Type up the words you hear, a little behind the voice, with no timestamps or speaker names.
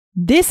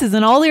This is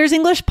an All Ears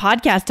English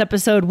podcast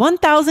episode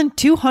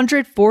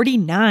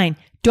 1249.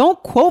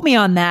 Don't quote me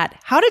on that.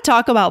 How to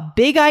talk about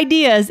big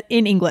ideas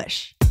in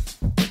English.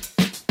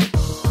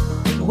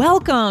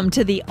 Welcome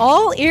to the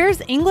All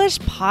Ears English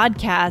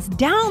podcast,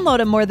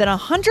 downloaded more than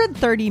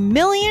 130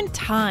 million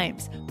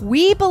times.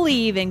 We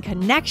believe in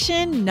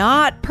connection,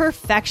 not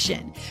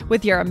perfection.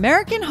 With your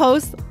American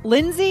hosts,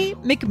 Lindsay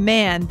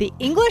McMahon, the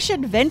English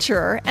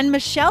adventurer, and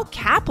Michelle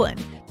Kaplan,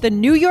 the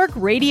New York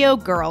radio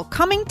girl,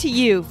 coming to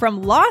you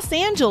from Los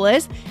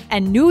Angeles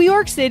and New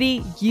York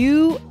City,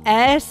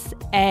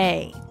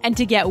 USA. And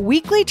to get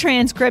weekly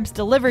transcripts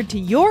delivered to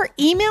your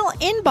email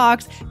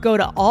inbox, go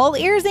to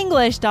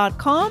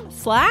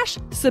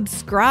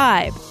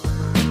allearsenglish.com/subscribe.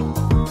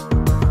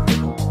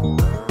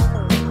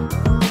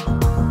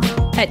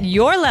 At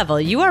your level,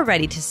 you are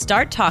ready to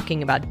start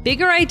talking about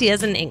bigger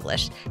ideas in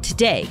English.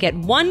 Today, get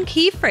one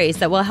key phrase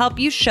that will help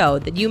you show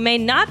that you may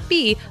not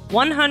be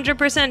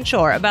 100%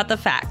 sure about the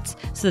facts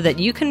so that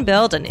you can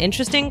build an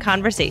interesting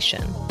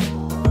conversation.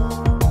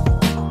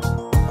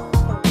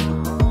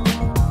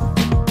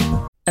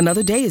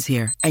 Another day is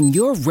here, and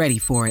you're ready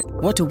for it.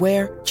 What to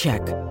wear?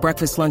 Check.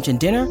 Breakfast, lunch, and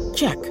dinner?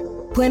 Check.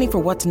 Planning for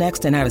what's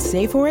next and how to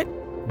save for it?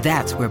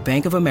 That's where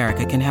Bank of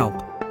America can help.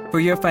 For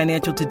your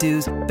financial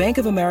to-dos, Bank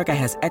of America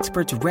has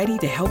experts ready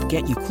to help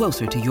get you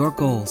closer to your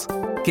goals.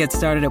 Get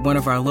started at one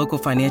of our local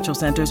financial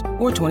centers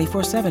or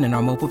 24/7 in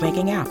our mobile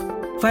banking app.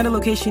 Find a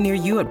location near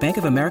you at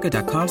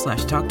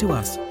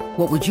bankofamerica.com/talktous.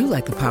 What would you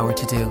like the power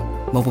to do?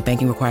 Mobile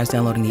banking requires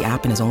downloading the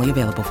app and is only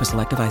available for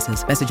select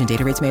devices. Message and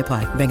data rates may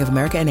apply. Bank of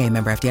America N.A.,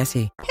 member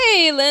FDIC.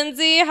 Hey,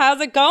 Lindsay,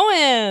 how's it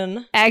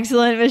going?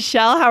 Excellent,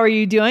 Michelle. How are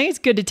you doing? It's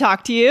good to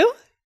talk to you.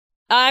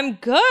 I'm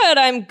good.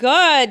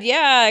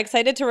 Yeah,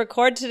 excited to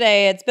record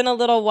today. It's been a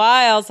little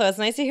while, so it's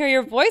nice to hear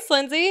your voice,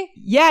 Lindsay.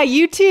 Yeah,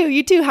 you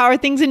too. How are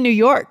things in New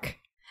York?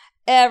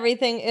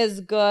 Everything is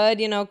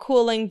good,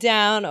 cooling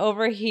down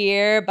over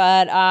here.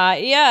 But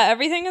yeah,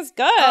 everything is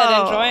good.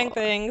 Enjoying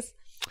things.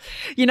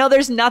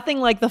 There's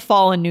nothing like the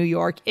fall in New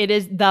York. It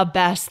is the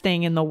best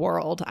thing in the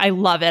world. I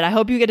love it. I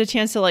hope you get a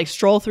chance to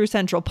stroll through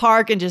Central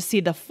Park and just see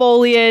the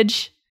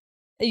foliage.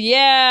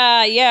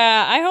 Yeah.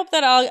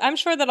 I'm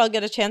sure that I'll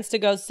get a chance to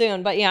go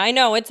soon. But yeah, I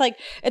know. It's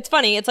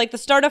funny. It's like the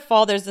start of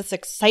fall. There's this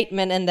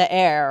excitement in the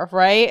air,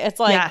 right? It's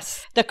like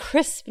the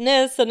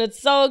crispness and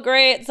it's so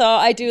great. So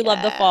I do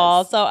love the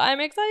fall. So I'm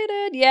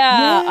excited.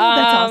 Yeah.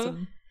 That's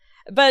awesome.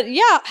 But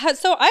yeah,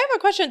 so I have a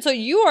question. So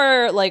you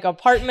are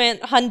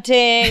apartment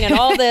hunting and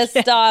all this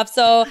stuff.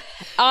 So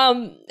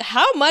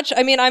how much,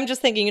 I'm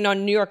just thinking,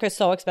 New York is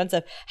so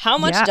expensive. How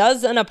much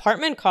does an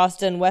apartment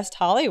cost in West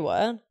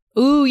Hollywood?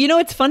 Ooh,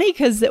 it's funny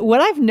because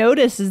what I've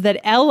noticed is that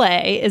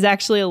LA is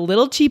actually a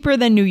little cheaper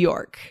than New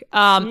York.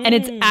 And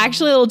it's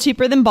actually a little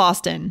cheaper than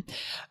Boston.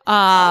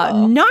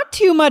 Not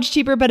too much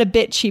cheaper, but a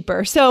bit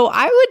cheaper. So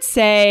I would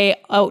say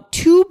a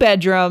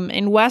 2-bedroom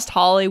in West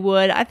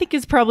Hollywood, I think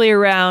is probably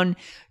around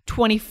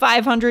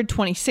 $2,500,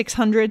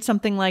 $2,600,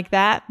 something like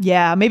that.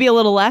 Yeah, maybe a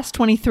little less,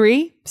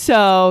 23.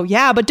 So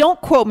yeah, but don't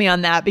quote me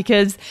on that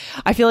because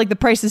I feel like the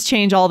prices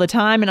change all the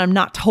time and I'm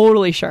not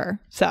totally sure.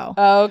 So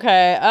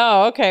okay.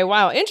 Oh, okay.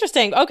 Wow.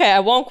 Interesting. Okay, I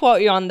won't quote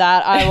you on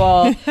that. I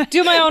will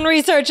do my own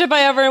research if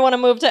I ever want to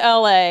move to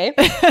LA.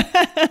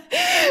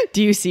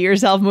 Do you see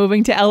yourself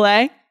moving to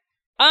LA?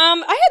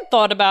 I had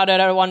thought about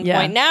it at one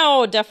point.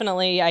 Now,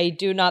 definitely, I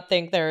do not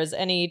think there is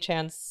any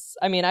chance.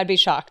 I'd be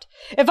shocked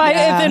if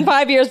in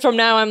 5 years from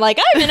now, I'm like,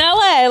 I'm in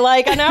LA.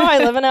 Now I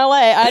live in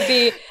LA.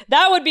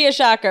 That would be a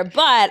shocker.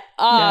 But,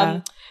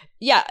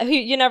 yeah,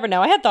 you never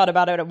know. I had thought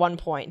about it at one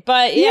point,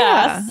 but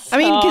yeah.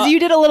 Because you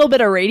did a little bit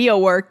of radio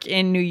work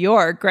in New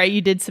York, right?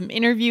 You did some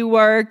interview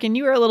work and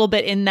you were a little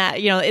bit in that,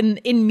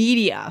 in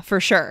media for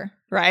sure,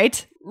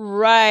 right?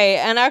 Right.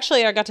 And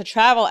actually, I got to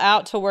travel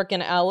out to work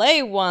in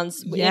LA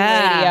once in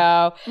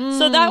radio.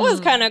 So that was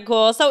kind of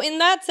cool. So in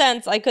that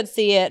sense, I could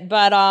see it.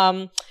 But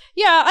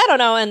yeah, I don't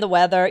know. And the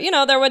weather,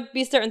 there would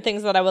be certain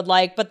things that I would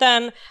like. But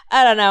then,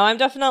 I don't know. I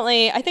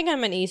think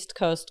I'm an East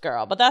Coast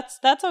girl, but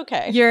that's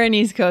okay. You're an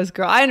East Coast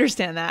girl. I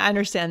understand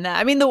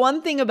that. The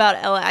one thing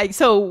about LA,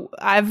 so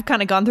I've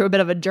kind of gone through a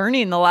bit of a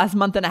journey in the last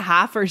month and a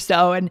half or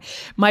so. And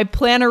my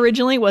plan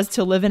originally was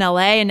to live in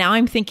LA. And now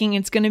I'm thinking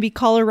it's going to be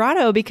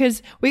Colorado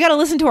because we got to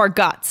listen to our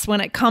guts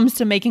when it comes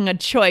to making a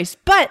choice.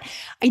 But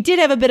I did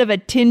have a bit of a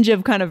tinge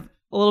of kind of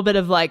a little bit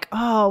of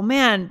oh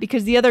man,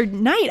 because the other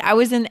night I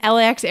was in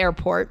LAX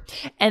airport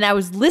and I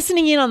was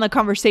listening in on the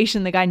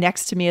conversation, the guy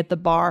next to me at the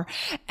bar.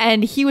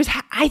 And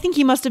I think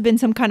he must have been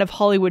some kind of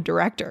Hollywood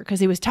director because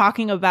he was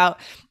talking about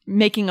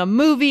making a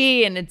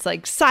movie and it's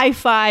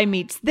sci-fi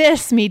meets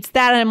this, meets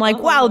that. And I'm like,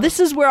 wow, this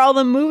is where all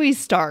the movies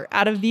start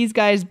out of these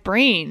guys'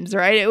 brains,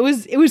 right? It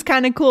was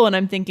kind of cool. And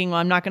I'm thinking, well,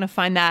 I'm not going to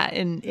find that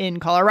in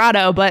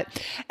Colorado,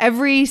 but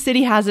every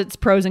city has its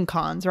pros and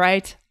cons,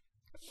 right?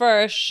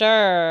 For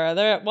sure.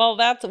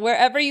 That's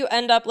wherever you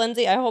end up,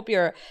 Lindsay. I hope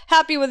you're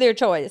happy with your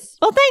choice.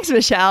 Well, thanks,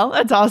 Michelle.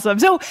 That's awesome.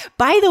 So,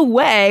 by the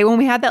way, when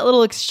we had that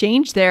little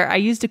exchange there, I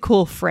used a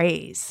cool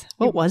phrase.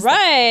 What was that?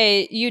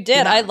 Right. You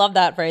did. Yeah. I love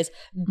that phrase.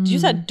 You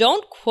said,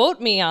 don't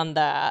quote me on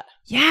that.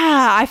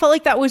 Yeah, I felt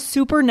like that was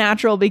super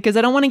natural because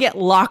I don't want to get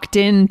locked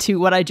into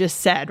what I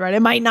just said, right?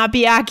 It might not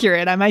be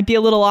accurate. I might be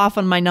a little off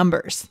on my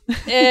numbers.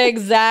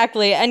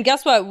 Exactly. And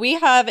guess what? We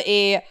have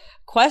a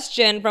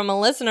question from a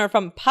listener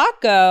from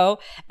Paco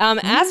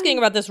asking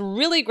about this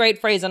really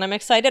great phrase, and I'm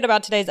excited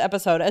about today's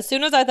episode. As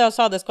soon as I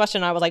saw this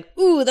question, I was like,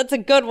 ooh, that's a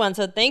good one.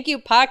 So thank you,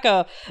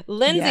 Paco.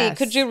 Lindsay,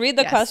 could you read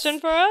the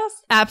question for us?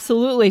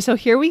 Absolutely. So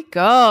here we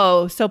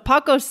go. So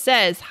Paco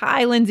says,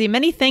 hi, Lindsay.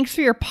 Many thanks for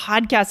your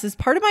podcast as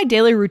part of my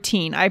daily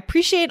routine. I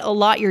appreciate a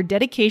lot your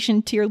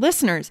dedication to your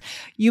listeners.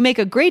 You make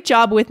a great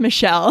job with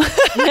Michelle.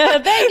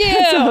 Thank you.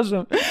 That's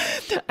awesome.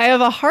 I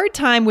have a hard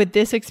time with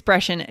this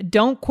expression.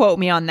 Don't quote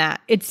me on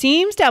that. It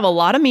seems to have a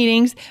lot of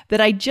meanings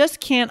that I just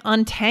can't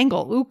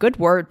untangle. Ooh, good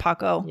word,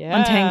 Paco. Yeah.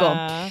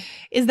 Untangle.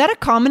 Is that a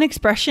common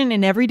expression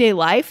in everyday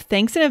life?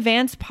 Thanks in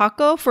advance,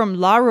 Paco from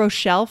La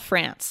Rochelle,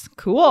 France.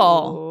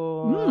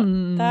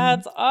 Cool.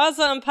 That's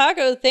awesome,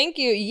 Paco. Thank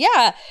you.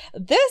 Yeah,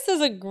 this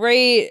is a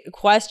great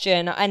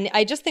question. And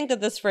I just think that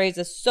this phrase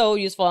is so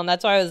useful. And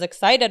that's why I was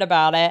excited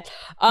about it.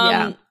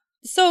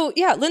 So,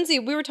 yeah, Lindsay,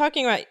 we were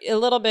talking about a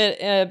little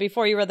bit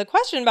before you read the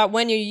question about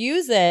when you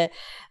use it.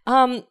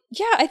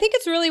 I think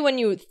it's really when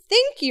you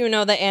think you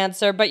know the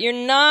answer, but you're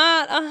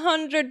not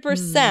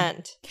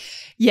 100%.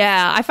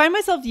 Yeah, I find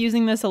myself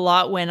using this a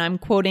lot when I'm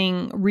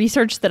quoting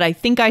research that I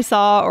think I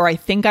saw or I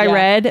think I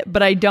read,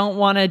 but I don't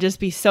want to just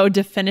be so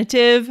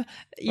definitive.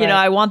 You know,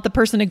 I want the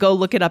person to go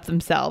look it up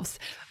themselves,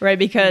 right?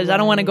 Because I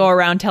don't want to go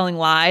around telling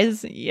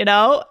lies, you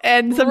know?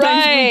 And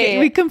sometimes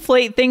we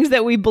conflate things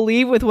that we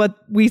believe with what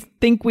we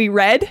think we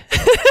read.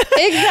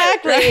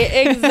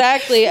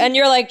 Exactly. And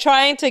you're like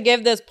trying to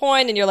give this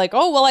point and you're like,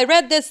 oh, well, I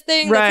read this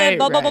thing that said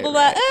blah, blah, blah, blah,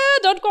 blah.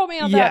 Don't quote me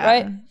on that,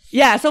 right?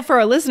 Yeah. So for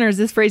our listeners,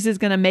 this phrase is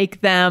going to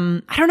make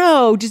them, I don't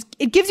know, just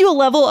it gives you a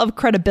level of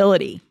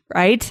credibility,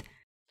 right?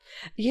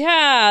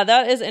 Yeah,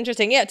 that is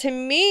interesting. Yeah, to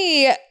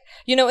me,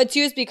 you know, it's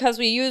used because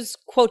we use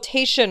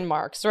quotation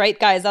marks, right,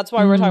 guys? That's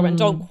why we're talking about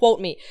don't quote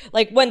me.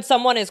 Like when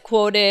someone is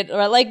quoted,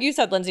 or like you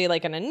said, Lindsay,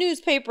 like in a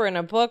newspaper, in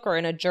a book, or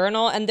in a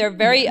journal, and they're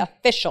very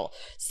official.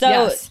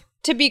 So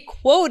to be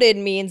quoted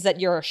means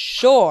that you're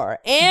sure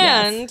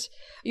and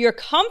you're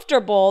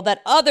comfortable that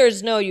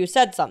others know you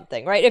said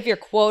something, right? If you're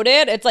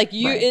quoted, it's like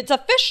it's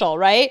official,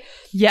 right?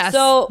 Yes.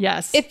 So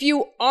if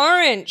you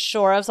aren't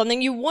sure of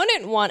something, you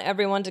wouldn't want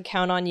everyone to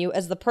count on you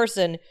as the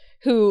person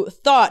who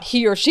thought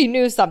he or she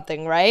knew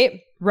something,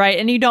 right? Right.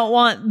 And you don't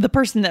want the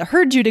person that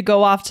heard you to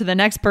go off to the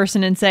next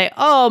person and say,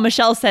 oh,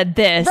 Michelle said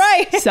this.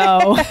 Right.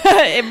 So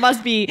it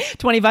must be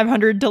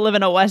 $2,500 to live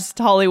in a West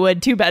Hollywood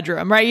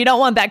 2-bedroom, right? You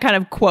don't want that kind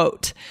of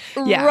quote.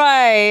 Yeah.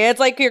 Right. It's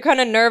like you're kind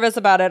of nervous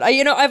about it.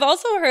 You know, I've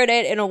also heard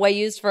it in a way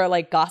used for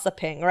like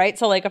gossiping, right?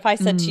 So like if I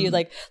said to you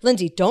like,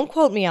 Lindsay, don't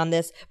quote me on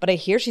this, but I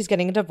hear she's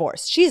getting a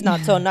divorce. She's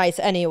not so nice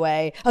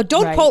anyway. Oh,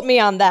 don't quote me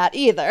on that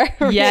either.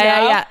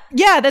 Yeah,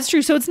 that's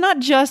true. So it's not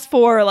just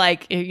for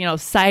like, you know,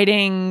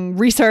 citing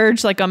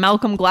research, like a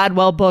Malcolm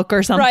Gladwell book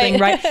or something,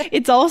 right?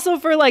 It's also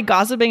for like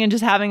gossiping and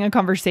just having a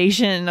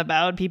conversation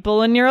about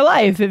people in your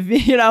life,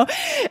 if you know,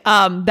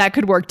 that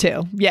could work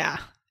too. Yeah.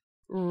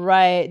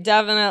 Right,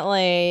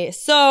 definitely.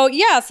 So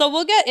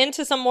we'll get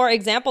into some more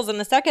examples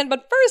in a second.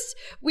 But first,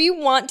 we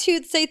want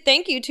to say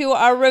thank you to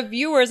our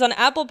reviewers on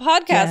Apple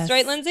Podcasts,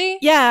 right, Lindsay?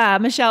 Yeah,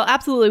 Michelle,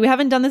 absolutely. We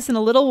haven't done this in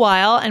a little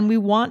while, and we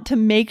want to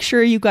make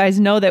sure you guys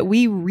know that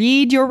we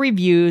read your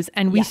reviews,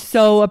 and we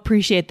so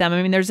appreciate them.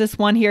 I mean, there's this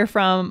one here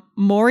from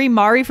Mori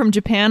Mari from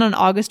Japan on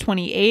August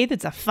 28th.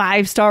 It's a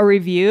 5-star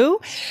review.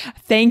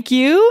 Thank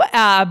you.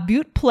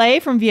 Butte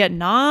Play from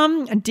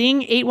Vietnam,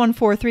 Ding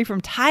 8143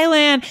 from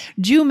Thailand,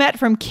 Ju Met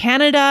from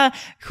Canada,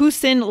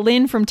 Husin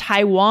Lin from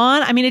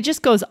Taiwan. I mean, it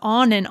just goes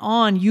on and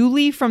on.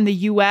 Yuli from the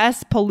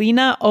US,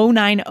 Polina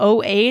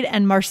 0908,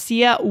 and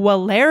Marcia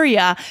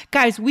Valeria.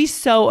 Guys, we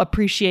so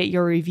appreciate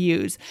your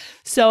reviews.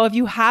 So if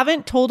you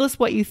haven't told us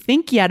what you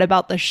think yet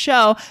about the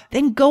show,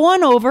 then go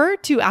on over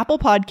to Apple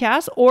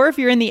Podcasts, or if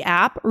you're in the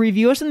app,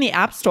 review us in the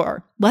App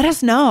Store. Let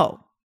us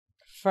know.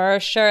 For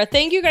sure.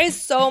 Thank you guys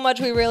so much.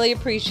 We really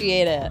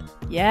appreciate it.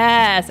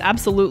 Yes,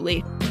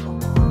 absolutely.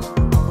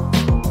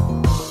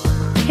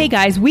 Hey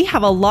guys, we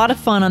have a lot of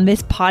fun on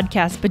this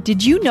podcast, but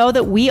did you know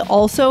that we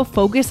also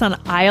focus on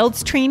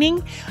IELTS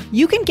training?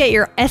 You can get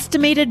your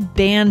estimated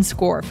band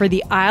score for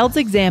the IELTS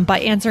exam by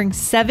answering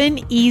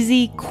 7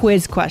 easy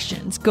quiz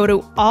questions. Go to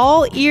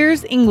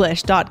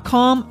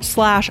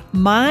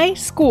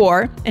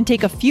allearsenglish.com/myscore and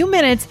take a few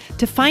minutes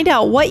to find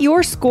out what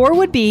your score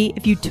would be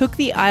if you took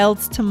the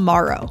IELTS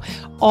tomorrow.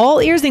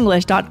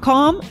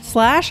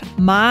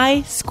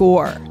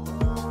 allearsenglish.com/myscore.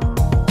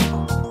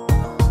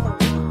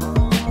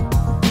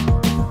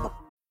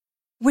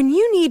 When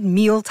you need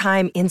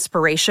mealtime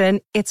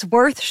inspiration, it's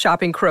worth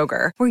shopping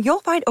Kroger, where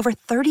you'll find over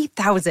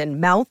 30,000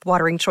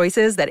 mouth-watering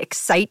choices that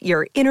excite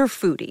your inner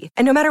foodie.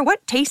 And no matter what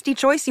tasty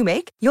choice you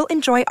make, you'll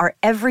enjoy our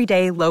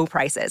everyday low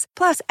prices,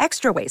 plus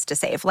extra ways to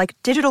save, like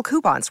digital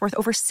coupons worth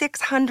over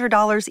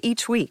 $600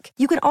 each week.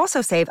 You can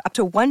also save up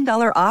to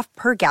 $1 off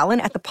per gallon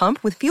at the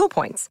pump with fuel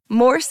points.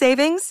 More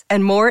savings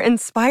and more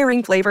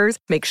inspiring flavors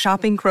make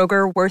shopping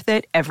Kroger worth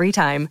it every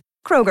time.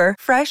 Kroger,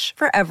 fresh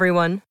for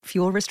everyone.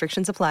 Fuel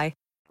restrictions apply.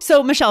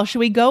 So, Michelle, should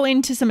we go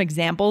into some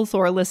examples so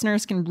our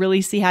listeners can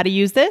really see how to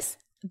use this?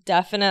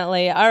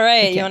 Definitely. All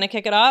right. Okay. You want to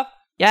kick it off?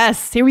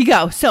 Yes, here we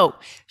go. So,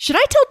 should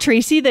I tell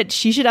Tracy that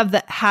she should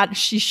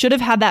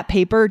have had that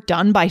paper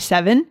done by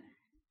 7?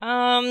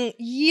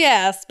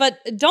 Yes, but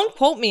don't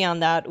quote me on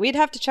that. We'd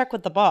have to check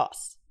with the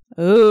boss.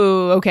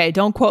 Oh, okay.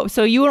 Don't quote.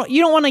 So you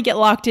don't want to get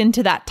locked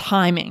into that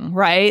timing,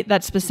 right?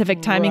 That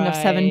specific timing of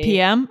 7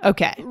 p.m.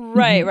 Okay.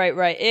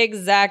 Right.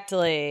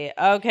 Exactly.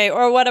 Okay.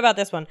 Or what about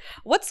this one?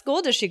 What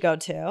school does she go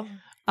to?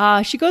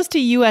 She goes to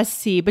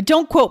USC, but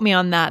don't quote me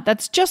on that.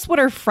 That's just what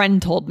her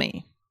friend told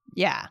me.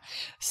 Yeah.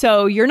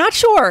 So you're not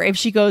sure if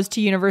she goes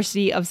to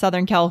University of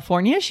Southern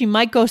California. She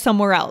might go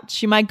somewhere else.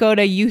 She might go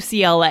to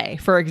UCLA,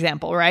 for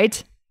example,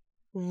 right?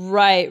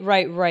 Right.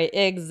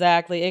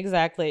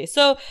 Exactly.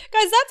 So,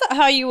 guys, that's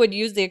how you would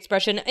use the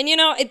expression. And,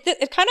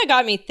 it kind of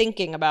got me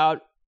thinking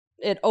about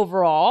it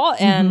overall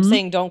and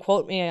saying, don't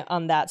quote me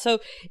on that. So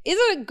is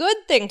it a good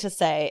thing to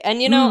say?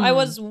 And, I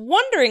was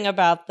wondering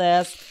about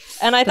this,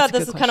 and I thought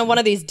this is kind of one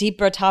of these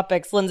deeper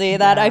topics, Lindsay,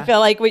 that I feel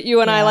like what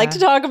you and I like to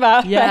talk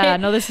about. Yeah, right?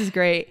 No, this is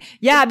great.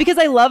 Yeah, because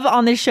I love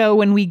on this show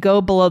when we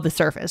go below the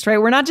surface, right?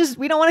 We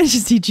don't want to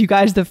just teach you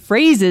guys the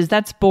phrases.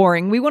 That's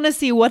boring. We want to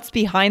see what's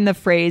behind the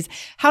phrase.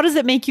 How does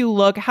it make you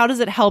look? How does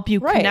it help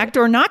you connect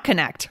or not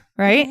connect?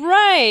 Right?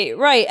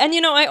 Right. And,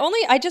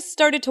 I just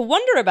started to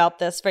wonder about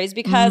this phrase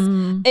because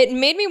it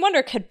made me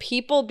wonder, could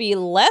people be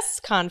less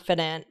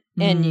confident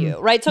in you,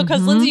 right? So,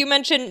 because Lindsay, you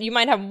mentioned you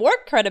might have more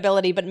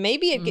credibility, but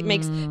maybe it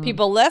makes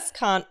people less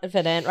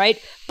confident,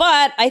 right?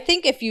 But I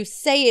think if you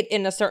say it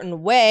in a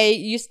certain way,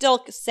 you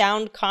still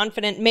sound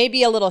confident,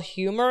 maybe a little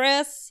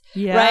humorous.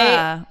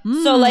 Yeah.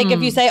 Right. So like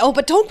if you say, oh,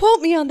 but don't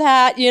quote me on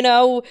that,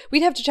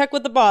 we'd have to check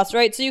with the boss,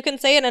 right? So you can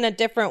say it in a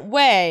different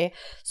way.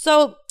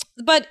 So,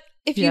 but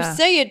if you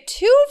say it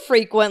too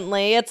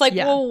frequently, it's like,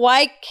 well,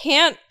 why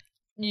can't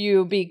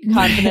you be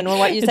confident in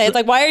what you say? It's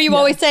like, why are you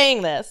always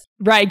saying this?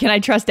 Right. Can I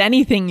trust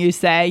anything you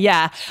say?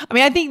 Yeah. I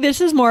mean, I think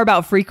this is more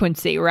about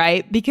frequency,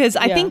 right? Because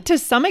I think to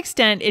some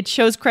extent it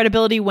shows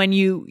credibility when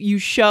you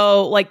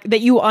show like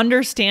that you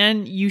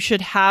understand you should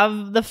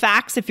have the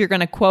facts if you're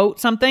going to quote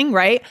something,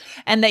 right?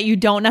 And that you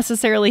don't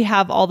necessarily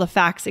have all the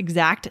facts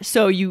exact.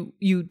 So you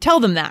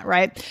tell them that,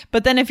 right?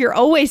 But then if you're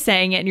always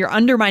saying it and you're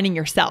undermining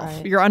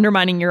yourself, you're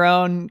undermining your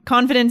own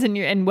confidence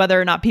and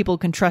whether or not people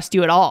can trust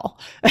you at all.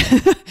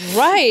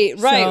 Right.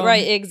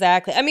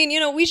 Exactly. I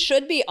mean, we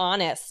should be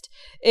honest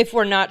if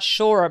we're not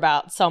sure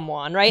about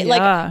someone, right?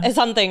 Like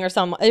something or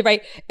someone,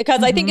 right?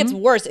 Because I think it's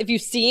worse if you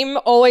seem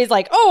always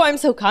like, oh, I'm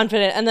so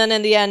confident. And then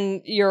in the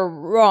end, you're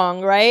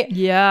wrong, right?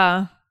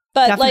 Yeah.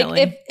 But definitely.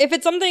 like if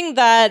it's something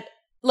that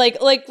like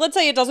let's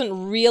say it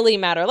doesn't really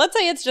matter. Let's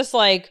say it's just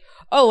like,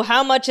 oh,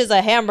 how much is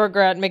a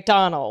hamburger at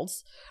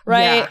McDonald's,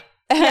 right?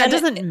 Yeah, it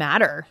doesn't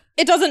matter.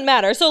 It doesn't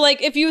matter. So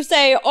like if you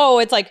say, oh,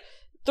 it's like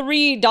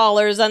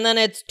 $3 and then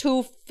it's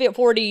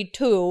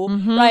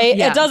 $2.42, right?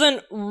 Yeah. It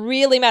doesn't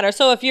really matter.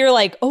 So if you're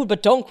like, oh,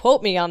 but don't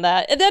quote me on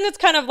that, and then it's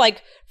kind of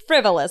like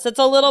frivolous. It's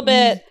a little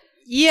bit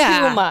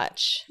too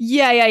much.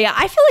 Yeah.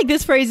 I feel like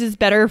this phrase is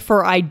better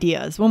for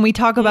ideas. When we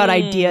talk about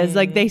ideas,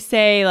 like they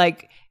say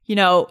like,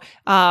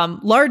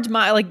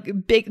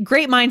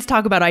 great minds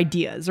talk about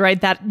ideas, right?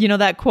 That,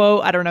 that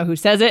quote, I don't know who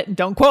says it.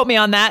 Don't quote me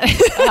on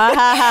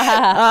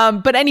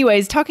that. But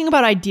anyways, talking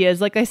about ideas,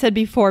 like I said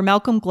before,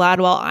 Malcolm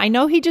Gladwell, I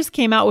know he just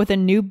came out with a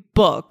new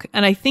book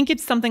and I think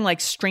it's something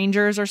like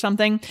Strangers or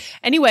something.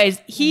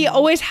 Anyways, he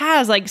always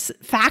has like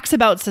facts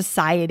about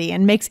society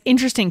and makes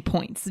interesting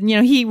points.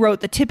 He wrote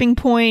The Tipping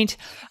Point.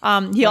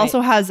 He also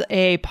has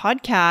a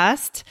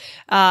podcast.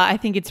 I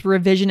think it's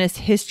Revisionist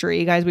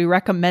History. Guys, we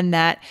recommend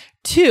that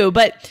too.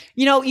 But,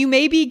 you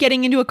may be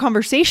getting into a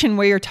conversation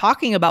where you're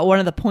talking about one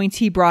of the points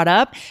he brought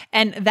up,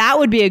 and that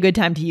would be a good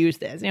time to use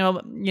this.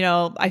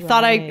 I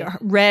thought I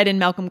read in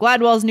Malcolm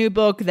Gladwell's new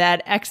book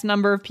that X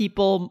number of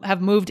people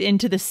have moved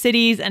into the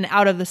cities and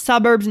out of the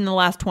suburbs in the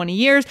last 20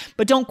 years,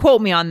 but don't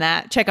quote me on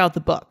that. Check out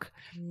the book,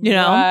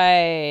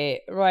 Right.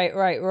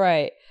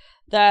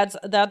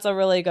 That's a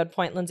really good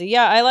point, Lindsay.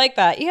 Yeah, I like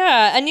that.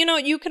 Yeah. And,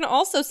 you can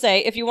also say,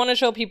 if you want to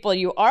show people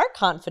you are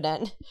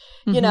confident,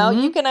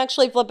 you can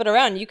actually flip it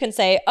around. You can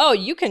say, oh,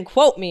 you can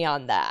quote me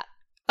on that.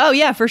 Oh,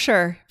 yeah, for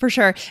sure.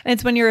 And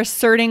it's when you're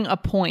asserting a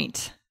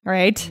point.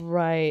 Right?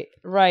 Right.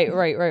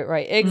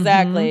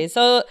 Exactly.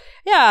 So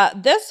yeah,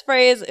 this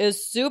phrase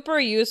is super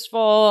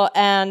useful,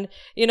 and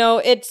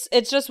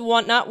it's just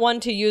not one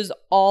to use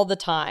all the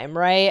time,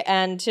 right?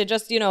 And to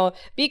just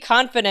be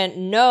confident,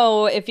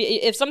 know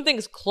if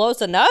something's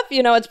close enough,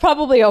 it's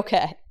probably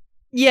okay.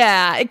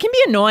 Yeah, it can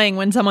be annoying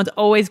when someone's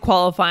always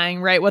qualifying,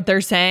 right, what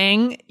they're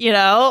saying,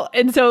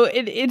 And so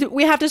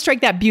we have to strike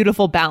that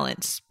beautiful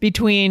balance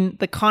between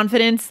the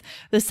confidence,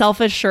 the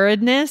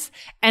self-assuredness,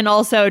 and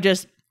also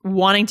just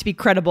wanting to be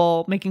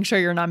credible, making sure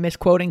you're not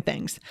misquoting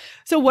things.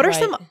 So what are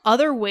some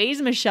other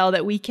ways, Michelle,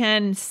 that we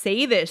can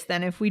say this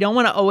then? If we don't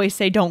want to always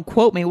say, don't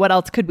quote me, what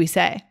else could we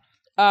say?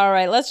 All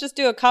right, let's just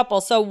do a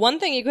couple. So one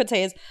thing you could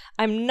say is,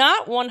 I'm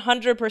not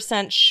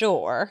 100%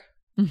 sure.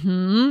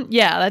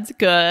 Yeah, that's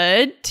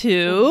good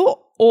too.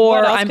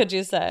 Or what else could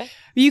you say?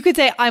 You could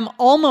say, I'm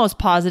almost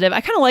positive. I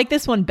kind of like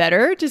this one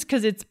better just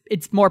because it's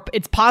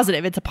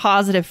positive. It's a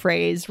positive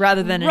phrase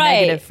rather than a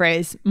negative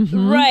phrase.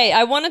 Right.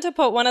 I wanted to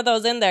put one of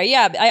those in there.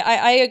 Yeah,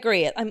 I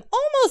agree. I'm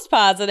almost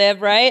positive,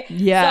 right?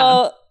 Yeah.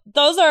 So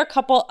those are a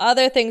couple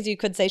other things you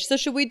could say. So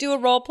should we do a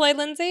role play,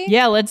 Lindsay?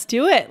 Yeah, let's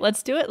do it.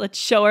 Let's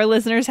show our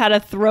listeners how to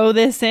throw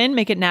this in,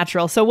 make it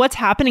natural. So what's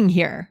happening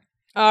here?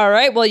 All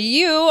right. Well,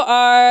 you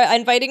are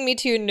inviting me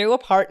to your new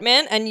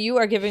apartment and you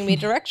are giving me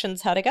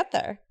directions how to get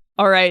there.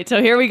 All right.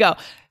 So here we go.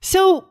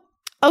 So,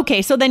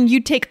 okay. So then you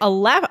take a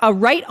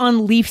right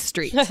on Leaf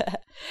Street.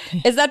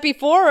 Is that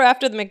before or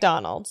after the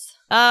McDonald's?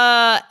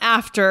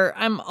 After.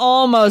 I'm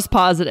almost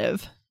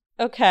positive.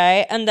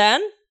 Okay. And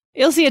then?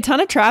 You'll see a ton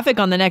of traffic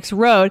on the next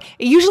road.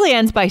 It usually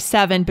ends by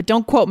 7, but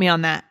don't quote me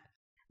on that.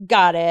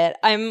 Got it.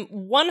 I'm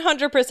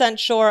 100%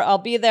 sure I'll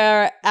be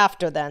there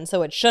after then,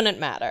 so it shouldn't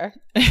matter.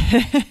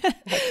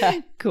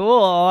 Okay.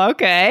 Cool.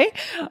 Okay.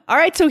 All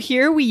right. So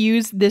here we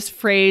use this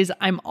phrase,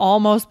 I'm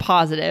almost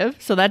positive.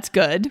 So that's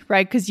good,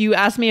 right? Because you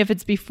asked me if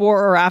it's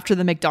before or after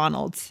the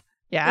McDonald's.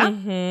 Yeah.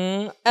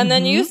 And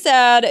then you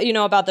said,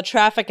 about the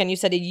traffic, and you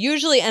said it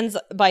usually ends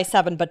by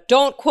 7, but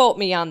don't quote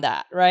me on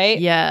that, right?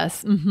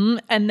 Yes.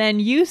 And then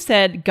you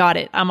said, got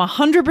it. I'm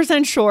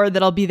 100% sure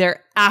that I'll be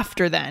there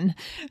after then.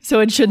 So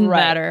it shouldn't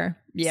matter.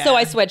 Yeah. So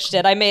I switched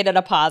it. I made it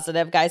a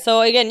positive, guys.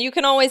 So again, you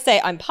can always say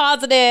I'm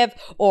positive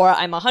or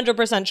I'm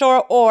 100%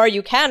 sure, or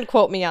you can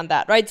quote me on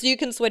that, right? So you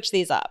can switch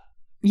these up.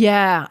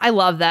 Yeah, I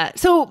love that.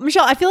 So,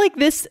 Michelle, I feel like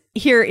this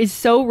here is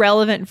so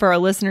relevant for our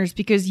listeners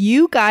because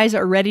you guys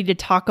are ready to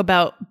talk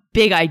about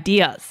big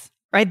ideas,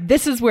 right?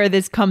 This is where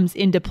this comes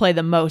into play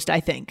the most, I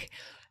think.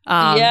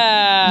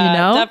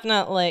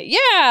 Definitely.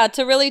 Yeah,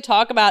 to really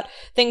talk about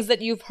things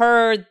that you've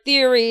heard,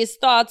 theories,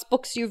 thoughts,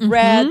 books you've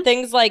read,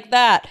 things like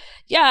that.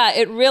 Yeah,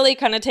 it really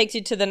kind of takes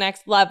you to the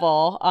next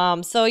level.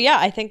 So yeah,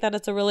 I think that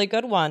it's a really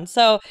good one.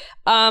 So,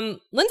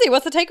 Lindsay,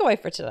 what's the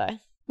takeaway for today?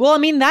 Well, I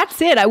mean,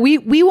 that's it.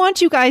 We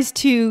want you guys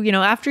to,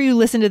 after you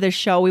listen to this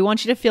show, we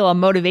want you to feel a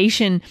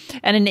motivation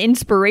and an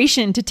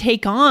inspiration to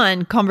take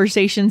on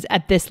conversations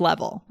at this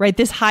level, right?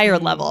 This higher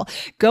level.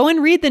 Go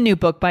and read the new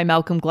book by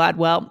Malcolm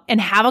Gladwell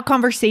and have a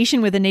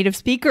conversation with a native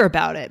speaker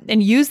about it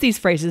and use these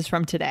phrases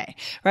from today,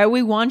 right?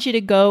 We want you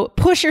to go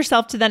push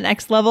yourself to that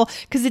next level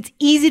because it's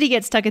easy to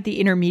get stuck at the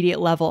intermediate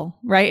level,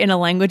 right? In a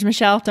language,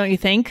 Michelle, don't you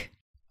think?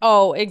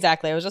 Oh,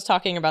 exactly. I was just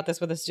talking about this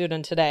with a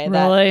student today.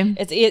 Really?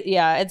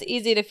 It's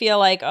easy to feel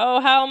like,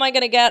 oh, how am I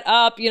going to get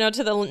up,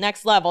 to the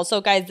next level? So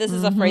guys, this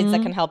is a phrase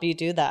that can help you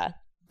do that.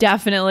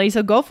 Definitely.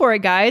 So go for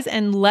it, guys,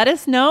 and let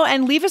us know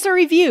and leave us a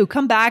review.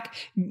 Come back,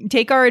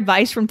 take our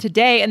advice from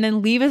today, and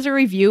then leave us a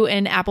review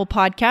in Apple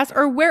Podcasts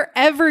or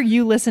wherever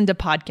you listen to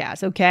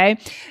podcasts, okay?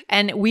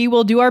 And we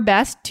will do our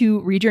best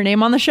to read your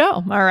name on the show.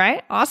 All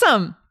right?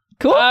 Awesome.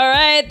 Cool. All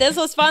right. This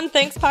was fun.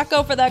 Thanks,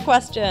 Paco, for that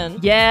question.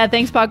 Yeah,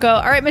 thanks, Paco.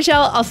 All right,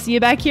 Michelle, I'll see you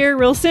back here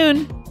real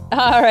soon.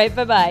 All right.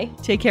 Bye-bye.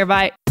 Take care.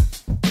 Bye.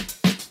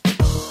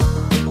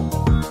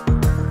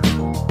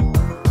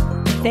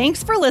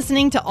 Thanks for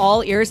listening to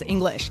All Ears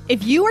English.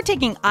 If you are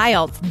taking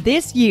IELTS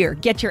this year,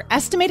 get your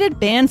estimated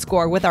band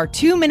score with our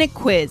 2-minute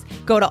quiz.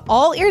 Go to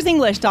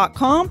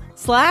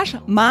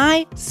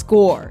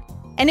allearsenglish.com/myscore.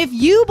 And if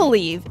you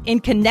believe in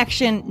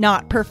connection,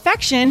 not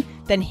perfection,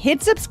 then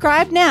hit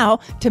subscribe now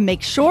to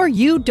make sure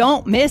you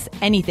don't miss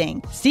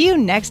anything. See you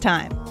next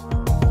time.